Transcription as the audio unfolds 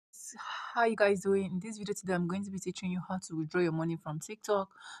How you guys doing? In this video today, I'm going to be teaching you how to withdraw your money from TikTok.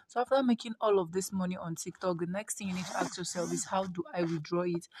 So after making all of this money on TikTok, the next thing you need to ask yourself is, how do I withdraw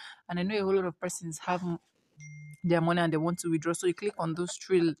it? And I know a whole lot of persons have their money and they want to withdraw. So you click on those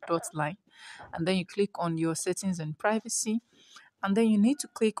three dot line, and then you click on your settings and privacy, and then you need to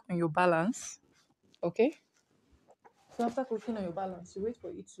click on your balance. Okay. So after clicking on your balance, you wait for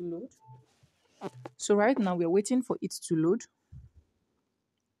it to load. So right now we're waiting for it to load.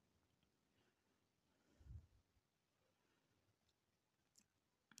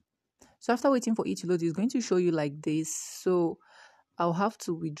 So after waiting for it to load, it's going to show you like this. So I'll have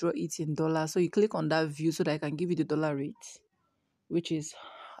to withdraw it in dollars. So you click on that view so that I can give you the dollar rate, which is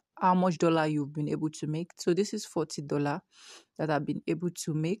how much dollar you've been able to make. So this is $40 that I've been able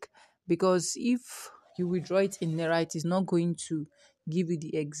to make, because if you withdraw it in Naira, it is not going to give you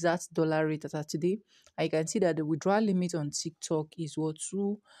the exact dollar rate that are today. I can see that the withdrawal limit on TikTok is what,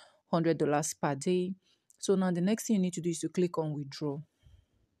 $200 per day. So now the next thing you need to do is to click on withdraw.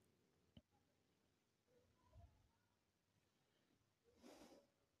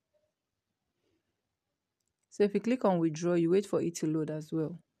 So if you click on withdraw, you wait for it to load as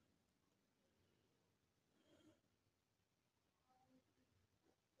well.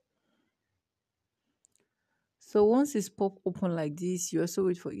 So once it's pop open like this, you also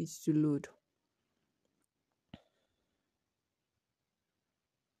wait for it to load.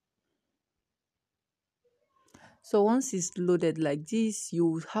 So once it's loaded like this,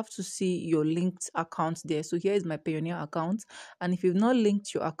 you have to see your linked account there. So here is my Payoneer account. And if you've not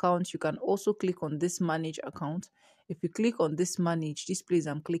linked your account, you can also click on this manage account. If you click on this manage, this place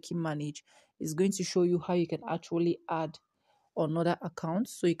I'm clicking manage, is going to show you how you can actually add another account.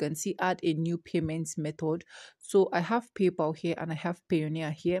 So you can see add a new payments method. So I have PayPal here and I have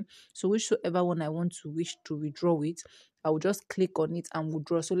Payoneer here. So whichever one I wish to withdraw with, I will just click on it and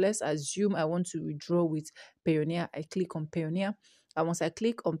withdraw. So let's assume I want to withdraw with Payoneer. I click on Payoneer. And once I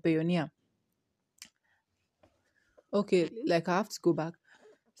click on Payoneer, okay, like I have to go back.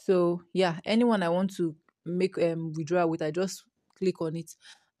 So yeah, anyone I want to make withdrawal with, I just click on it.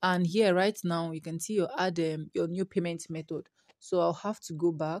 And here right now you can see your new payment method. So I'll have to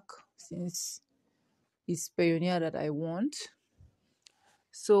go back since it's Payoneer that I want.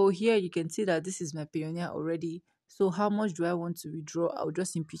 So here you can see that this is my Payoneer already. So how much do I want to withdraw? I'll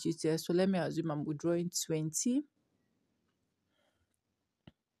just input it here. So let me assume I'm withdrawing 20.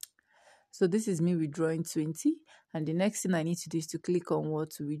 So this is me withdrawing 20. And the next thing I need to do is to click on what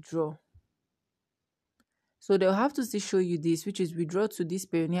to withdraw. So they'll have to still show you this, which is withdraw to this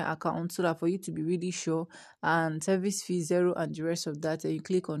Payoneer account, so that for you to be really sure, and service fee 0 and the rest of that, and you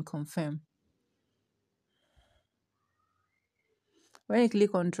click on confirm. When you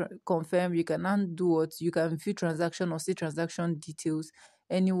click on confirm, you can now do what? You can view transaction or see transaction details,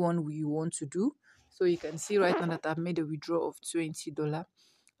 anyone you want to do. So you can see right now that I've made a withdrawal of $20.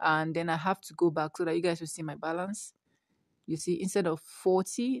 And then I have to go back so that you guys will see my balance. You see, instead of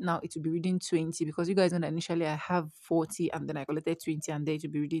 40, now it will be reading 20, because you guys know that initially I have 40 and then I collected 20, and then it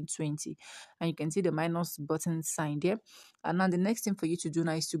will be reading 20. And you can see the minus button sign there. And now the next thing for you to do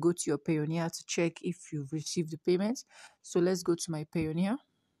now is to go to your Payoneer to check if you've received the payment. So let's go to my Payoneer.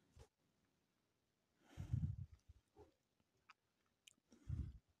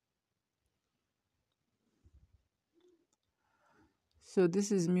 So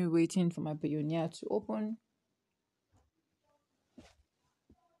this is me waiting for my Payoneer to open.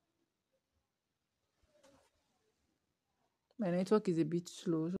 My network is a bit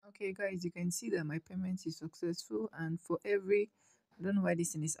slow. Okay, guys, you can see that my payment is successful, and for every, I don't know why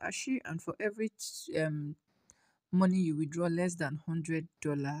this thing is ashy, and for every money you withdraw less than $100,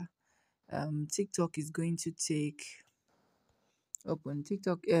 TikTok is going to take, open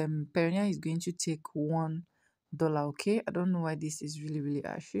TikTok, Payoneer is going to take $1. Okay, I don't know why this is really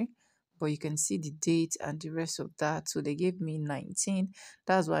ashy, but you can see the date and the rest of that. So they gave me 19.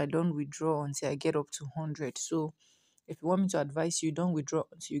 That's why I don't withdraw until I get up to 100. So if you want me to advise you, don't withdraw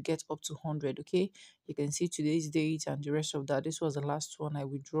until you get up to 100. Okay, you can see today's date and the rest of that. This was the last one I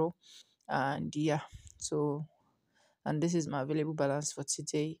withdraw, and yeah, so, and this is my available balance for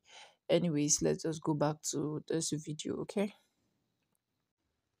today. Anyways, let's just go back to this video. Okay,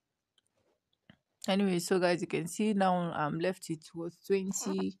 anyway, so guys, you can see now I'm left it was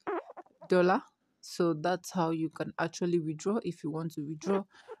 $20. So that's how you can actually withdraw if you want to withdraw.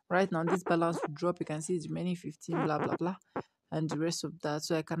 Right now this balance will drop. You can see it's remaining 15, blah blah blah, and the rest of that.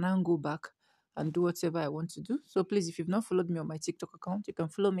 So I can now go back and do whatever I want to do. So please, if you've not followed me on my TikTok account, you can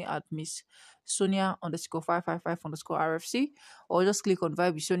follow me at Miss Sonia _555 _ RFC, or just click on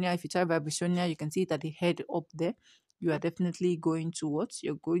Vibe with Sonia. If you type Vibe with Sonia, you can see it at the head up there. you are definitely going to what?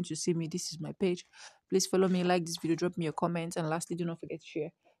 You're going to see me. This is my page. Please follow me, like this video, drop me your comments, and lastly, do not forget to share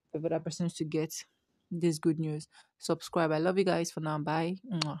for other persons to get this good news. Subscribe. I love you guys for now. Bye.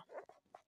 Mwah.